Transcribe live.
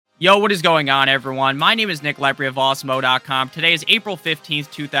Yo, what is going on, everyone? My name is Nick Lepre of Awesemo.com. Today is April 15th,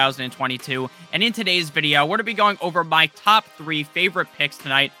 2022, and in today's video, we're going to be going over my top 3 favorite picks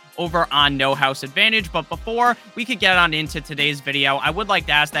tonight over on No House Advantage. But before we could get on into today's video, I would like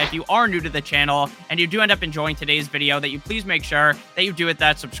to ask that if you are new to the channel and you do end up enjoying today's video, that you please make sure that you do hit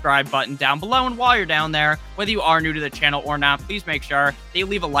that subscribe button down below. And while you're down there, whether you are new to the channel or not, please make sure that you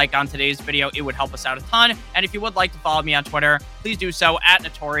leave a like on today's video. It would help us out a ton. And if you would like to follow me on Twitter, please do so at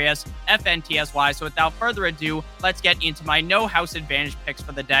Notorious FNTSY. So without further ado, let's get into my No House Advantage picks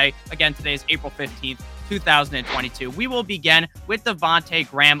for the day. Again, today is April 15th. 2022. We will begin with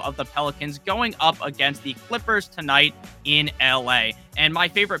Devontae Graham of the Pelicans going up against the Clippers tonight in LA. And my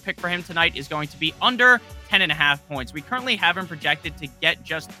favorite pick for him tonight is going to be under 10.5 points. We currently have him projected to get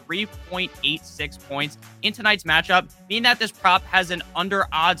just 3.86 points in tonight's matchup, meaning that this prop has an under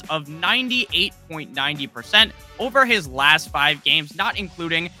odds of 98.90% over his last 5 games, not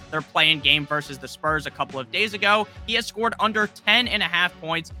including their play-in game versus the Spurs a couple of days ago. He has scored under 10.5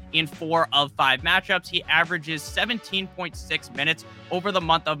 points in 4 of 5 matchups. He averages 17.6 minutes over the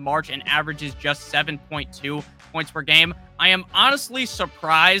month of March and averages just 7.2 points per game. I am honestly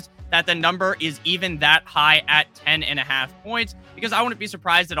surprised that the number is even that high at 10.5 points, because I wouldn't be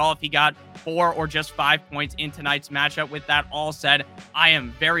surprised at all if he got 4 or just 5 points in tonight's matchup. With that all said, I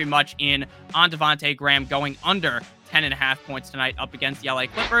am very much in on Devontae Graham going under 10.5 points tonight up against the LA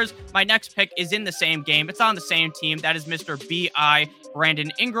Clippers. My next pick is in the same game. It's on the same team. That is Mr. B.I.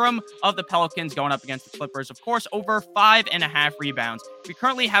 Brandon Ingram of the Pelicans going up against the Clippers. Of course, over 5.5 rebounds. We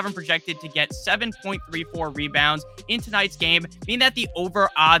currently have him projected to get 7.34 rebounds in tonight's game, meaning that the over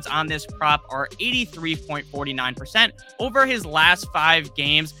odds on this prop are 83.49%. Over his last 5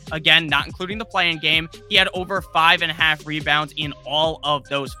 games, again, not including the play-in game, he had over 5.5 rebounds in all of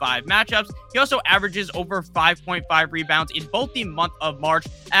those 5 matchups. He also averages over 5.5 rebounds in both the month of March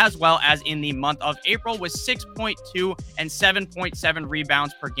as well as in the month of April, with 6.2 and 7.7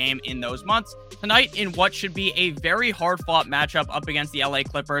 rebounds per game in those months. Tonight, in what should be a very hard-fought matchup up against the LA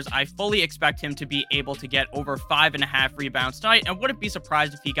Clippers, I fully expect him to be able to get over 5.5 rebounds tonight, and wouldn't be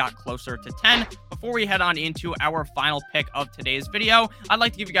surprised if he got closer to 10. Before we head on into our final pick of today's video, I'd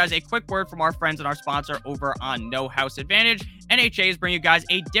like to give you guys a quick word from our friends and our sponsor over on No House Advantage. NHAs bring you guys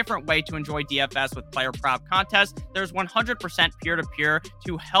a different way to enjoy DFS with player prop contests. There's 100% peer-to-peer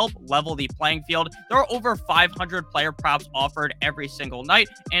to help level the playing field. There are over 500 player props offered every single night,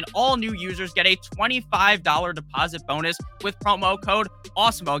 and all new users get a $25 deposit bonus with promo code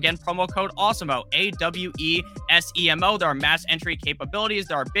AWESEMO. Again, promo code AWESEMO, AWESEMO. There are mass entry capabilities,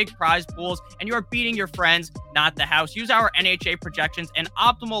 there are big prize pools, and you are beating your friends, not the house. Use our NHA projections and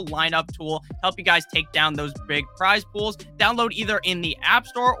optimal lineup tool to help you guys take down those big prize pools. Download either in the App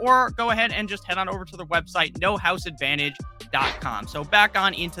Store or go ahead and just head on over to the website, nohouseadvantage.com. So back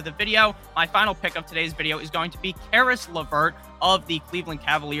on into the video. My final pick of today's video is going to be Caris LeVert of the Cleveland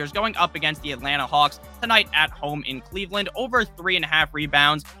Cavaliers going up against the Atlanta Hawks tonight at home in Cleveland. Over 3.5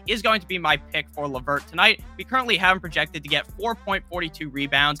 rebounds is going to be my pick for LeVert tonight. We currently have him projected to get 4.42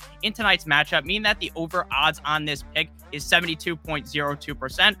 rebounds in tonight's matchup, meaning that the over odds on this pick is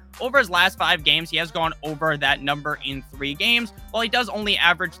 72.02%. Over his last 5 games, he has gone over that number in 3 games. While he does only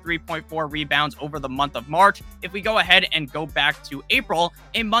average 3.4 rebounds over the month of March, if we go ahead and go back to April,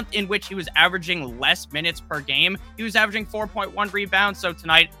 a month in which he was averaging less minutes per game, he was averaging 4.1 rebounds. So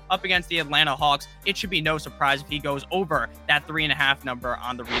tonight, up against the Atlanta Hawks, it should be no surprise if he goes over that 3.5 number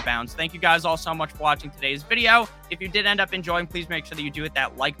on the rebounds. Thank you guys all so much for watching today's video. If you did end up enjoying, please make sure that you do hit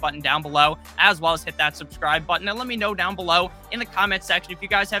that like button down below, as well as hit that subscribe button, and let me know down below in the comment section if you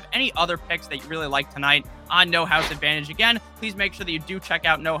guys have any other picks that you really like tonight on No House Advantage. Again, please make sure that you do check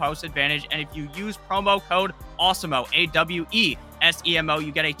out No House Advantage, and if you use promo code AWESEMO, AWESEMO,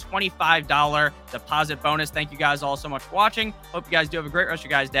 you get a $25 deposit bonus. Thank you guys all so much for watching. Hope you guys do have a great rest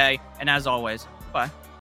of your guys' day, and as always, bye.